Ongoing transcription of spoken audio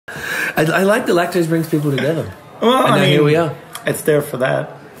I like the lactose brings people together. Well, I mean, here we are. It's there for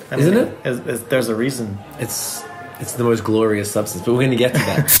that. Isn't it? There's a reason. It's the most glorious substance, but we're going to get to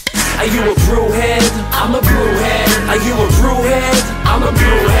that. Are you a brewhead? I'm a brewhead. Are you a brewhead? I'm a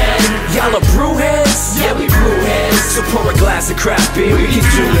brewhead. Y'all are brewheads? Yeah, we brewheads. So pour a glass of craft beer, we can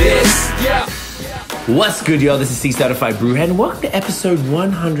do this. Yeah. What's good, y'all? This is Cee Certified Brewhead, and welcome to episode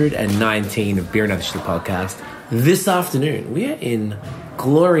 119 of Beer and Other Shit podcast. This afternoon, we are in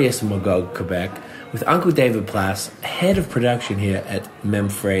glorious Magog, Quebec, with Uncle David Plasse, head of production here at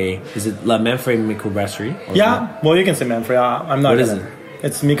Memphré. Is it La Memphré Microbrasserie? Yeah, well, you can say Memphré. I'm not. What is it?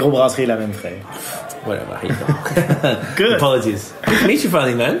 It's Microbrasserie la Memphré. Whatever. How you doing? Good. Apologies. Good to meet you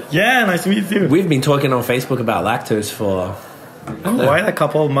finally, man. Yeah, nice to meet you. We've been talking on Facebook about lactose for quite a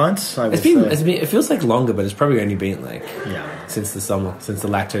couple of months. It feels like longer, but it's probably only been since the summer, since the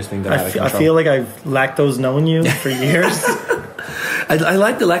lactose thing got out of control. I feel like I've lactose known you for years. I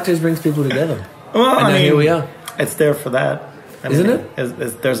like the lactose brings people together. Well, I mean, here we are. It's there for that, isn't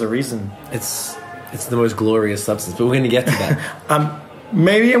it? There's a reason. It's the most glorious substance, but we're going to get to that.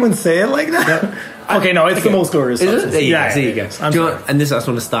 Maybe I wouldn't say it like that. Okay, no, it's the most glorious substance. There you go. Do you know what, and I just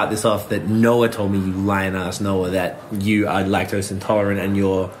want to start this off that Noah told me, you lying ass Noah, that you are lactose intolerant and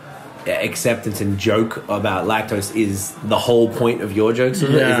your acceptance and joke about lactose is the whole point of your jokes.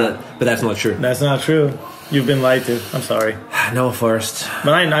 But that's not true. That's not true. You've been lied to. I'm sorry. Noah Forrest.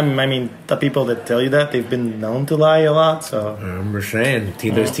 But I mean, the people that tell you that, they've been known to lie a lot. So I'm saying,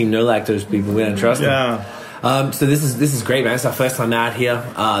 those team no lactose people, we don't trust them. So this is great, man. It's our first time out here.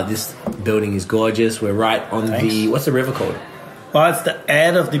 This building is gorgeous. We're right on what's the river called? Well, it's the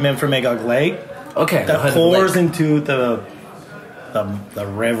end of the Memphré Magog Lake. Okay. That pours into the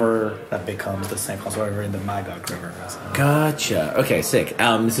river that becomes the St. François River in the Magog River. Gotcha. Okay, sick.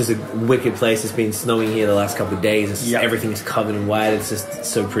 This is a wicked place. It's been snowing here the last couple of days. Everything's covered in white. It's just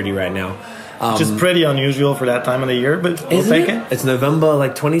so pretty right now. Just pretty unusual for that time of the year, but we'll take it. It's November,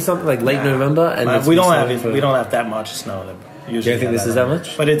 like 20-something, like late November, and we don't have that much snow. Usually, do you think this is that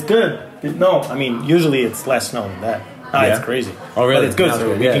much? But it's good. No, I mean usually it's less snow than that. It's crazy. Oh, really? But it's good.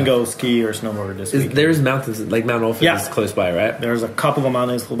 So we can go ski or snowboard this week. There is mountains like Mount Orford is close by, right? There's a couple of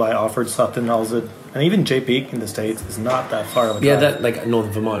mountains close by. Orford, Sutton, Alzid, and even Jay Peak in the States is not that far of a drive. Yeah, that like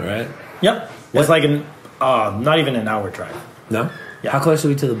northern Vermont, right? Yep. It's like not even an hour drive. No. Yeah. How close are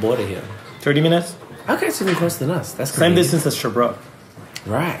we to the border here? 30 minutes. Okay, it's even closer than us. That's same distance as Sherbrooke.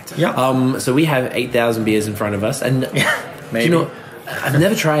 Right. Yeah. So we have 8,000 beers in front of us, and maybe. You know, I've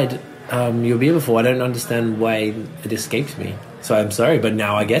never tried your beer before. I don't understand why it escapes me. So I'm sorry, but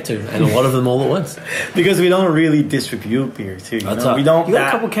now I get to, and a lot of them all at once. Because we don't really distribute beer too. We don't. You got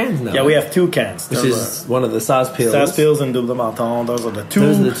a couple cans now. Yeah, we have 2 cans. Which is one of the Saaz Pils. Saaz Pils and Double Menton. Those are the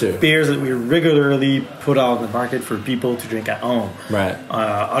two beers that we regularly put out in the market for people to drink at home. Right.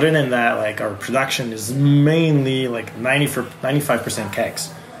 Other than that, like our production is mainly like 95% kegs.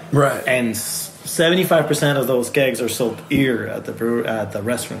 Right. And 75% of those kegs are sold here at the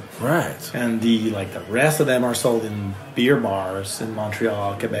restaurant. Right. And the rest of them are sold in beer bars in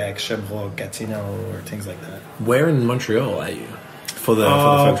Montreal, Quebec, Sherbrooke, Gatineau, or things like that. Where in Montreal are you? For the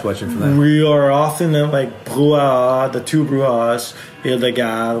folks watching from there. We are often at Brouhaha, the 2 Brouhahas,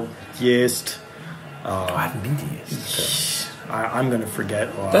 Ile-de-Garde, Yeast. I haven't been to Yeast. I'm going to forget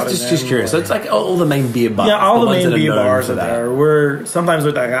a lot. That's just curious. So it's like all the main beer bars. Yeah, all the main beer bars are there. We're sometimes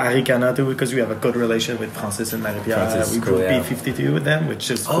with Aricana too, because we have a good relation with Francis and Marie-Pierre. We brew B52 with them, which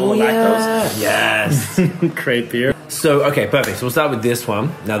is full of lactose. Yes. Great beer. So, okay, perfect. So we'll start with this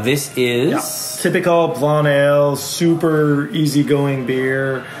one. Now, this is... typical blonde ale, super easygoing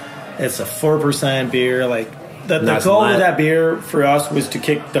beer. It's a 4% beer. The goal of that beer for us was to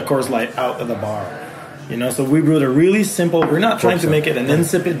kick the Coors Light out of the bar. You know, so we brewed a really simple. We're not trying to make it an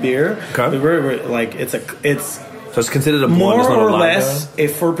insipid beer. Okay. We're so it's considered a blonde, more or less a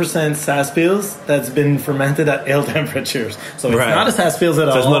 4% Saaz Pils that's been fermented at ale temperatures. So it's not a Saaz Pils at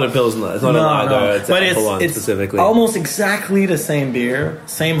all. So it's not a Pilsner. It's not a lager. But it's specifically almost exactly the same beer,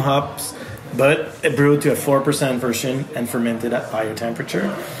 same hops, but it brewed to a 4% version and fermented at higher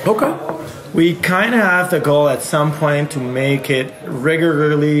temperature. Okay. We kind of have the goal at some point to make it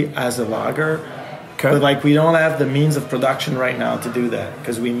regularly as a lager. Okay. But we don't have the means of production right now to do that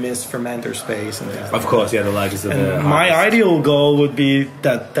because we miss fermenter space and things. Of course, the lagers are the my ideal goal would be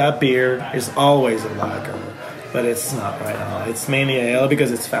that beer is always a lager, but it's not right now. It's mainly a ale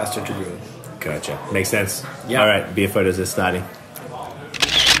because it's faster to brew. Gotcha. Makes sense. Yeah. All right, beer photos are starting.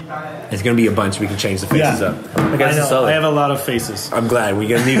 It's going to be a bunch. We can change the faces up. I know. I have a lot of faces. I'm glad. We're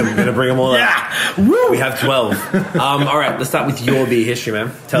going to need them. We're going to bring them all up. Woo! We have 12. All right, let's start with your beer history,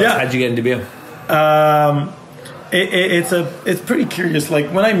 man. Tell us, how'd you get into beer? It's pretty curious.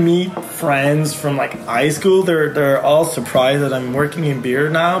 When I meet friends from like high school, they're all surprised that I'm working in beer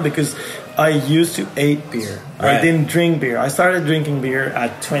now because I used to hate beer. Right. I didn't drink beer. I started drinking beer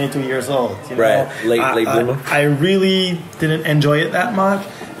at 22 years old. You know? Right, late bloomer. I really didn't enjoy it that much.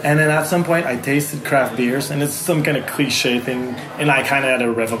 And then at some point, I tasted craft beers, and it's some kind of cliche thing, and I kind of had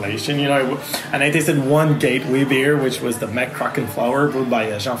a revelation, you know. And I tasted one gateway beer, which was the Mac Flower, brewed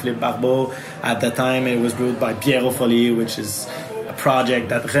by Jean-Philippe Barbeau. At the time, it was brewed by Pierre Follier, which is a project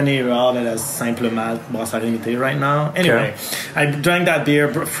that René Rard has Simple Malt Brasserie Limitée right now. Anyway, I drank that beer.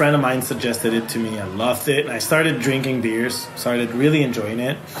 A friend of mine suggested it to me. I loved it. And I started drinking beers, started really enjoying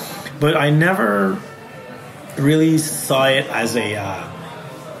it. But I never really saw it as a...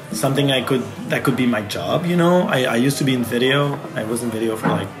 something that could be my job, you know. I used to be in video. I was in video for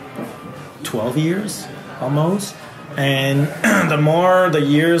like 12 years almost, and the more the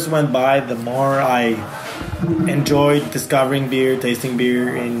years went by, the more I enjoyed discovering beer, tasting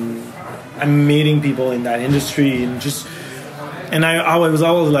beer, and I'm meeting people in that industry, and I was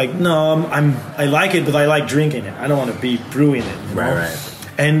always like, no, I like it, but I like drinking it. I don't want to be brewing it, you know? Right.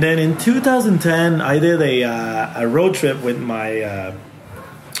 And then in 2010, I did a road trip with my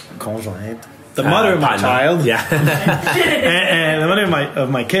conjointe, the mother of my child, and the mother of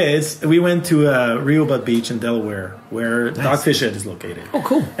my kids. We went to Rehoboth Beach in Delaware, where Dogfish Head is located. Oh,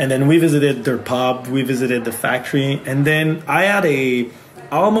 cool! And then we visited their pub, we visited the factory, and then I had a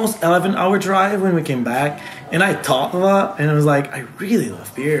almost 11-hour drive when we came back, and I talked a lot, and I was like, I really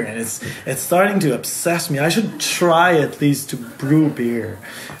love beer, and it's starting to obsess me. I should try at least to brew beer.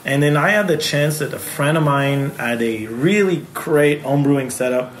 And then I had the chance that a friend of mine had a really great homebrewing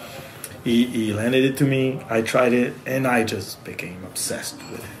setup. He lended it to me. I tried it, and I just became obsessed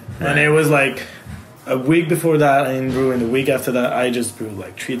with it. Right. And it was like a week before that, I didn't brew, and the week after that, I just brewed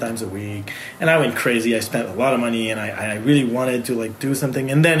like 3 times a week. And I went crazy. I spent a lot of money, and I really wanted to like do something.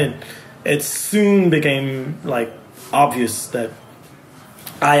 And then it soon became like obvious that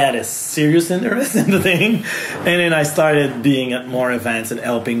I had a serious interest in the thing, and then I started being at more events and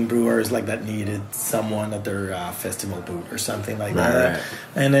helping brewers like that needed someone at their festival booth or something like that. Right.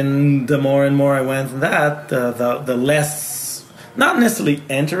 And then the more and more I went in that, the less, not necessarily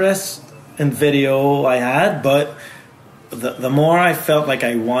interest in video I had, but the more I felt like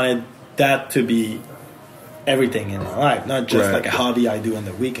I wanted that to be everything in my life, not just like a hobby I do on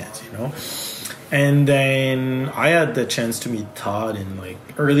the weekends, you know. And then I had the chance to meet Todd in like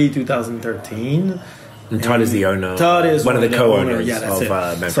early 2013. And Todd is the owner. Todd is one of the co-owners of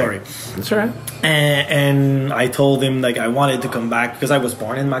Memphré. Sorry. That's all right. And I told him like I wanted to come back because I was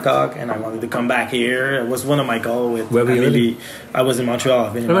born in Magog and I wanted to come back here. It was one of my goals. Where were you living? I was in Montreal.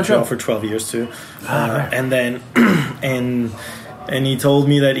 I've been in Montreal for 12 years too. Right. And then and he told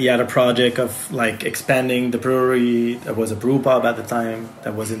me that he had a project of like expanding the brewery. There was a brew pub at the time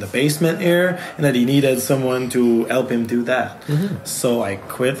that was in the basement here, and that he needed someone to help him do that. Mm-hmm. So I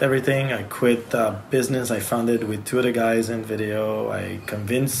quit everything. I quit the business I founded with 2 other guys in video. I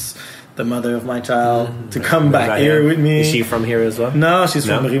convinced the mother of my child to come back here with me. Is she from here as well? No, she's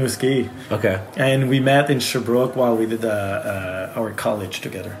from Rimouski. Okay. And we met in Sherbrooke while we did our college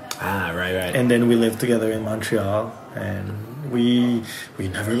together. Ah, right. And then we lived together in Montreal, and we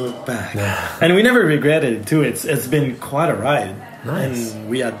never looked back. And we never regretted it too. It's been quite a ride. Nice. And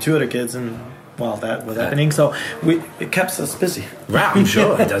we had 2 other kids, and while that was happening, so it kept us busy. Right, I'm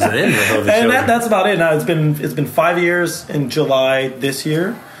sure it doesn't end with all the and children. that's about it. Now it's been 5 years in July this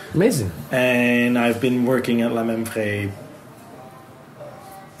year. Amazing. And I've been working at La Memphré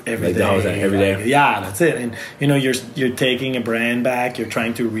every day. Yeah, that's it. And you know, you're taking a brand back, you're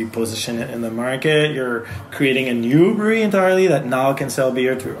trying to reposition it in the market, you're creating a new brewery entirely that now can sell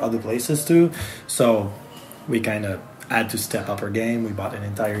beer to other places too. So we kind of had to step up our game. We bought an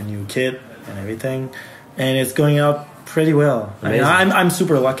entire new kit and everything, and it's going out pretty well. I mean, I'm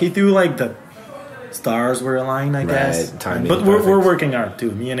super lucky too. Like the stars were aligned, I guess. But we're working hard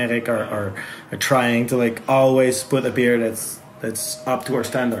too. Me and Eric are trying to like always put a beer that's up to our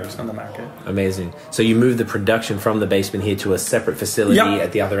standards on the market. Amazing. So you moved the production from the basement here to a separate facility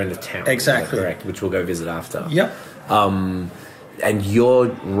at the other end of town. Exactly. Correct, which we'll go visit after. Yep. And your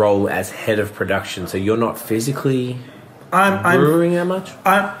role as head of production, so you're not physically brewing that much?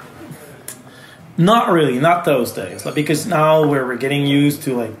 Not really, not those days. Like, because now we're getting used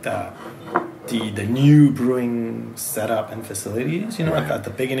to like the new brewing setup and facilities. You know, at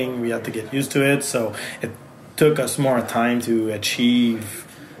the beginning we had to get used to it, so it took us more time to achieve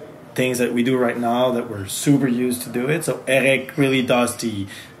things that we do right now that we're super used to do it. So Eric really does the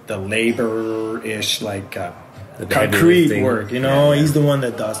labor-ish, like the concrete work, you know. He's the one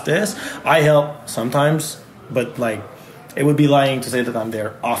that does this. I help sometimes, but like it would be lying to say that I'm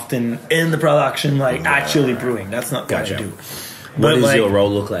there often in the production, like actually brewing. That's not what I do. What does your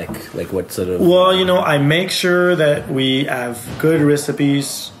role look like? Like what sort of... Well, you know, I make sure that we have good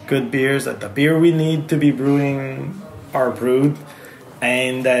recipes, good beers, that the beer we need to be brewing are brewed,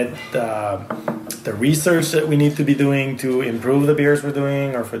 and that the research that we need to be doing to improve the beers we're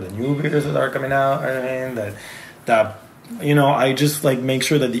doing, or for the new beers that are coming out, and that you know, I just like make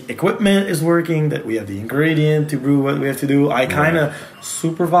sure that the equipment is working, that we have the ingredient to brew what we have to do. I kind of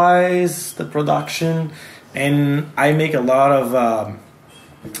supervise the production, and I make a lot of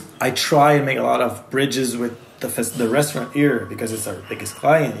I try and make a lot of bridges with the restaurant here, because it's our biggest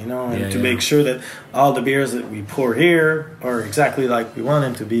client, you know, and to make sure that all the beers that we pour here are exactly like we want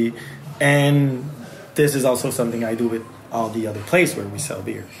them to be. And this is also something I do with all the other places where we sell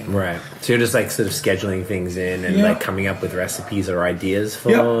beer, you know? Right. So you're just like sort of scheduling things in and like coming up with recipes or ideas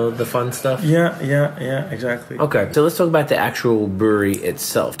for the fun stuff? Yeah, exactly. Okay, so let's talk about the actual brewery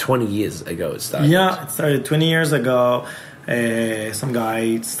itself. 20 years ago it started. Yeah, it started 20 years ago. Some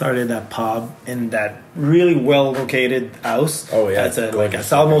guy started that pub in that really well located house. Oh yeah,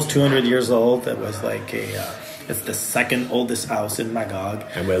 it's almost 200 years old. That was like it's the second oldest house in Magog.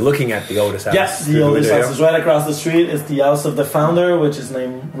 And we're looking at the oldest house. Yes, the oldest house is right across the street. It's the house of the founder, which is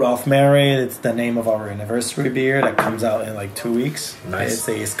named Ralph Mary. It's the name of our anniversary beer that comes out in like 2 weeks. Nice. It's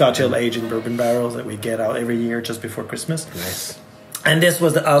a Scotch ale aged in bourbon barrels that we get out every year just before Christmas. Nice. And this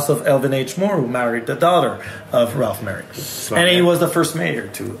was the house of Elvin H. Moore, who married the daughter of Ralph Mary. And he was the first mayor,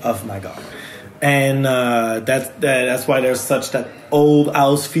 too, of Magog. And that's why there's such that old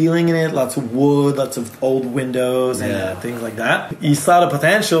house feeling in it. Lots of wood, lots of old windows and things like that. You saw the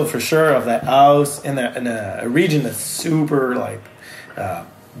potential, for sure, of that house in a region that's super, like...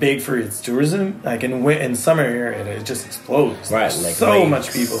 big for its tourism, like in summer here, it just explodes. Right, there's like so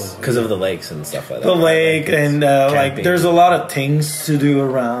much people because of the lakes and stuff like that. The lake and like there's a lot of things to do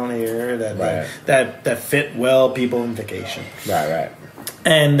around here that fit well people in vacation. Right.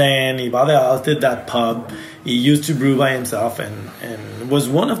 And then he bought the house, did that pub. He used to brew by himself, and was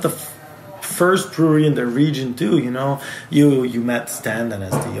one of the first brewery in the region too. You know, you met Standen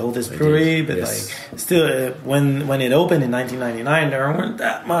as the oldest brewery, but like still when it opened in 1999, there weren't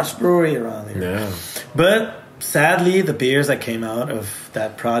that much brewery around here. No. But sadly, the beers that came out of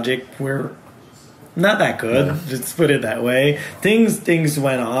that project were not that good. No. Let's put it that way. Things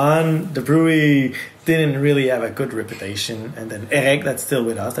went on. The brewery didn't really have a good reputation, and then Eric, that's still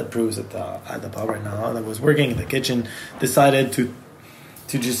with us, that brews at the pub right now, that was working in the kitchen, decided to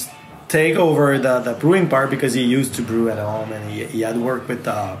just take over the brewing part, because he used to brew at home, and he had worked with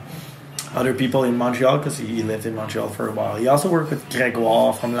other people in Montreal, because he lived in Montreal for a while. He also worked with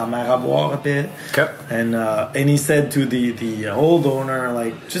Grégoire from La Mer à Boire a bit. Okay. And he said to the old owner,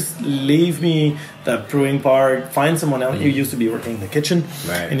 like, just leave me the brewing part, find someone else. He used to be working in the kitchen.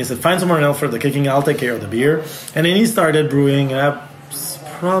 Right. And he said, find someone else for the cooking, I'll take care of the beer. And then he started brewing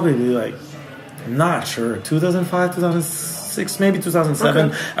probably like, I'm not sure, 2005, 2006, maybe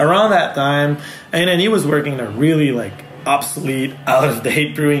 2007, around that time. And then he was working in a really like obsolete,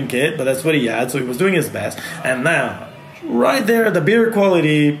 out-of-date brewing kit, but that's what he had, so he was doing his best. And now, right there, the beer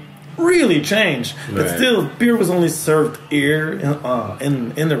quality really changed. But still, beer was only served here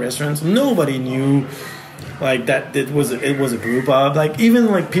in the restaurants. Nobody knew like that it was a brew pub. Like even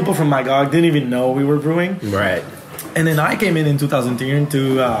like people from Magog didn't even know we were brewing. Right. And then I came in 2010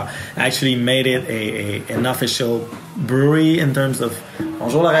 to actually made it an official brewery in terms of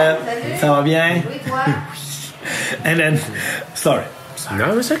bonjour Lorette, ça va bien? Oui, toi? And then, sorry.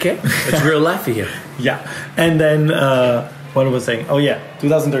 No, it's okay. It's real life here. Yeah. And then, what I was saying? Oh, yeah,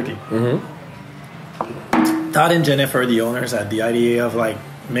 2013. Todd and Jennifer, the owners, had the idea of like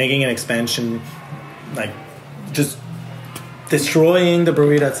making an expansion, like just destroying the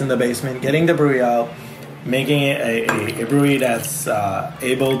brewery that's in the basement, getting the brewery out, making it a brewery that's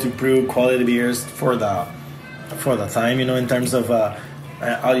able to brew quality beers for the time, you know, in terms of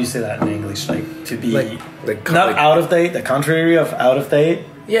how do you say that in English? Like to be not out of date, the contrary of out of date.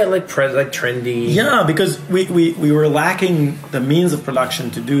 Yeah, like trendy. Yeah, because we were lacking the means of production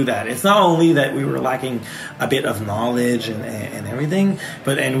to do that. It's not only that we were lacking a bit of knowledge and everything,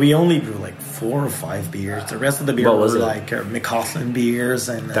 and we only brew like 4 or 5 beers. The rest of the beer were like McCausland beers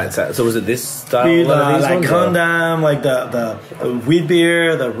and so was it this style? Like Grande, like the wheat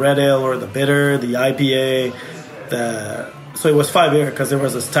beer, the red ale or the bitter, the IPA, so it was 5 beer because there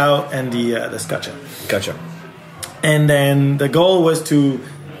was a stout and the Scotch ale. Gotcha. And then the goal was to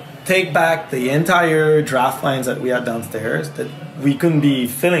take back the entire draft lines that we had downstairs that we couldn't be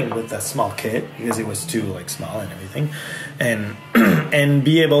filling with a small kit because it was too small and everything, and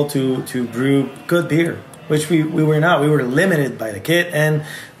be able to brew good beer which we were not. We were limited by the kit and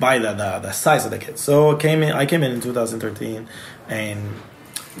by the size of the kit. So I came in 2013, and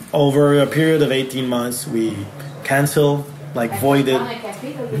over a period of 18 months, we canceled, like voided.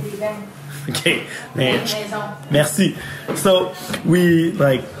 Okay, merci. So we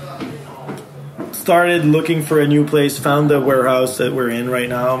like started looking for a new place, found the warehouse that we're in right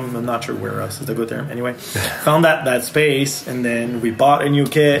now. I'm not sure warehouse is a good term. Anyway, found that space, and then we bought a new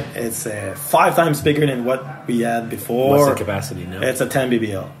kit. It's 5 times bigger than what we had before. What's the capacity now? It's a 10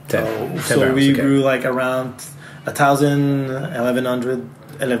 BBL. 10 So barrels, we okay. grew like around 1,000,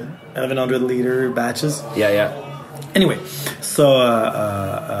 1,100 liter batches. Yeah. Anyway, so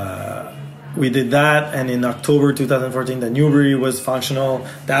we did that, and in October 2014, the new brewery was functional.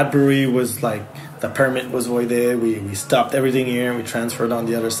 That brewery was like, the permit was voided. We stopped everything here. We transferred on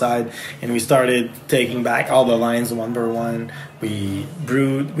the other side, and we started taking back all the lines one by one. We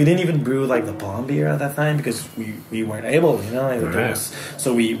didn't even brew like the blonde beer at that time because we weren't able,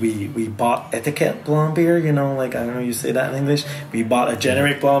 so we bought etiquette blonde beer, like, I don't know, you say that in English. We bought a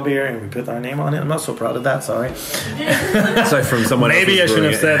generic blonde beer and we put our name on it. I'm not so proud of that, sorry. So from someone Maybe I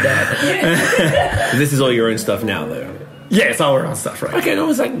shouldn't have said that. This is all your own stuff now, though. Yeah, it's all our own stuff, right? Okay, no,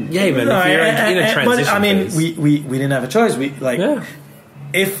 it's like, yeah, man. If you're in a transition but I mean, phase. we didn't have a choice. We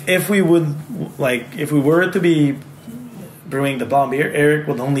if we were to be brewing the blonde beer, Eric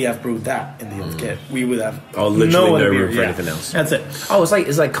would only have brewed that in the old kit. We would have literally no other room beer. for anything else. That's it. Oh,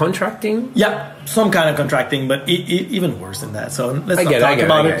 it's like contracting. Yeah, some kind of contracting, but even worse than that. So let's I not get talk it.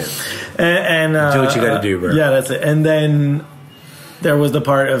 about it. And Do what you gotta do, bro. Yeah, that's it. And then there was the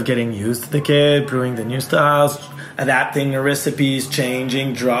part of getting used to the kit, brewing the new styles, adapting the recipes,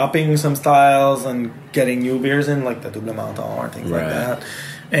 changing, dropping some styles, and getting new beers in, like the Double Menton or things like that.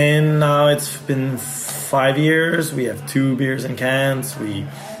 And now it's been 5 years. We have 2 beers in cans. We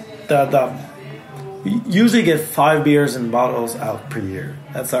usually get 5 beers in bottles out per year.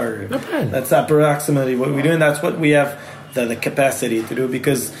 That's approximately what we do, and that's what we have the capacity to do,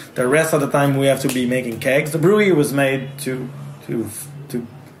 because the rest of the time we have to be making kegs. The brewery was made to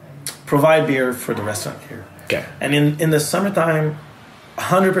provide beer for the restaurant here. Okay. And in the summertime,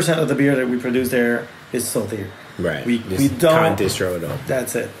 100% of the beer that we produce there is sold here. Right. We don't can't distro it all.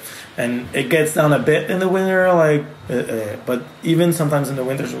 That's it. And it gets down a bit in the winter, but even sometimes in the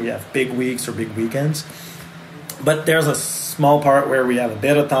winters we have big weeks or big weekends. But there's a small part where we have a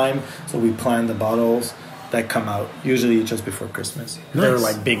bit of time, so we plan the bottles that come out usually just before Christmas. Nice. They're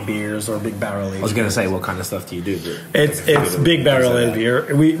like big beers or big barrel aged. I was gonna say, what kind of stuff do you do? It's big barrel aged beer.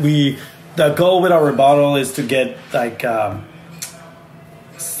 The goal with our bottle is to get like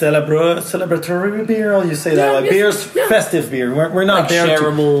celebratory beer, or you say that, like beers, festive beer. We're not like there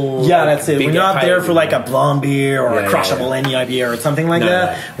shareable, to, that's it. We're not there for like a beer. blonde beer or a crushable NEIPA or something like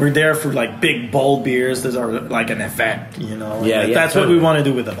that. No. We're there for like big bold beers that are like an event, That's totally. what we want to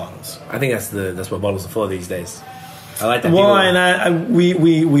do with the bottles. I think that's what bottles are for these days. I like that. Well, and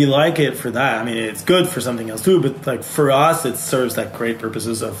we like it for that. I mean, it's good for something else too, but like for us, it serves like great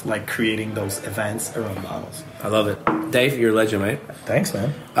purposes of like creating those events around bottles. I love it. Dave, you're a legend, mate. Thanks,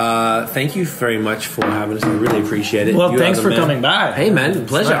 man. Thank you very much for having us. I really appreciate it. Well, thanks for coming back. Hey, man,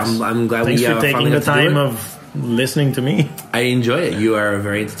 pleasure. Nice. I'm glad thanks we for taking finally the got to do time it. of listening to me. I enjoy it. You are a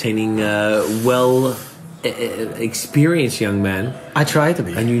very entertaining, experienced young man. I try to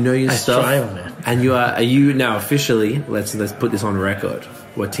be, and you know your stuff. I strive on it. And are you now officially? Let's put this on record.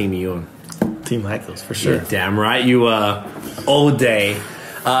 What team are you on? Team Lactose, for sure. Yeah, damn right you are. All day.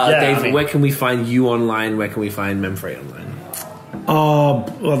 Dave, where can we find you online? Where can we find Memphré online?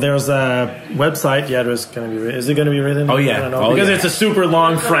 Well, there's a website. The address is going to be. Is it going to be written? Oh yeah, I don't know, because it's a super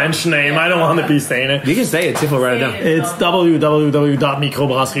long French name. I don't want to be saying it. You can say it. Tiff will write it down. It's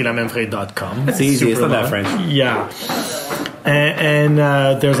www.microbrasserie-la-Memphré.com. It's easy. It's not that French. Yeah, and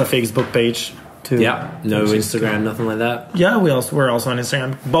there's a Facebook page too. Yeah, no Instagram, nothing like that. Yeah, we're also on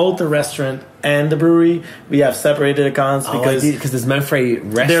Instagram. Both the restaurant and the brewery, we have separated accounts because there's Memphré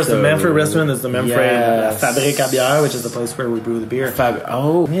restaurant. There's the Memphré restaurant. There's the Memphré Fabrique à bière, which is the place where we brew the beer. Yeah.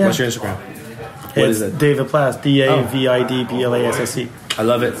 What's your Instagram? What is it? David Plasse. DAVIDPLASSE. I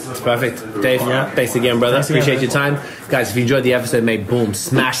love it. It's perfect. Dave, thanks again, brother. Appreciate your time. Guys, if you enjoyed the episode, boom,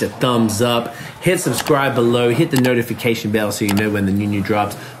 smash the thumbs up. Hit subscribe below. Hit the notification bell so you know when the new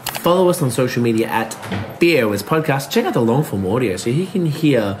drops. Follow us on social media at BAOS Podcast. Check out the long form audio so you can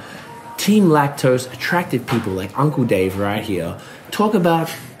hear Team Lactose, attractive people like Uncle Dave right here talk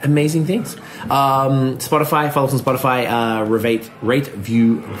about amazing things. Spotify, follow us on Spotify. Rate,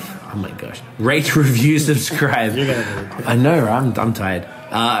 review, subscribe. You're gonna do it. I know, I'm tired.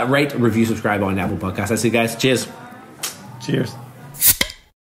 Rate, review, subscribe on Apple Podcasts. That's it, guys. Cheers. Cheers.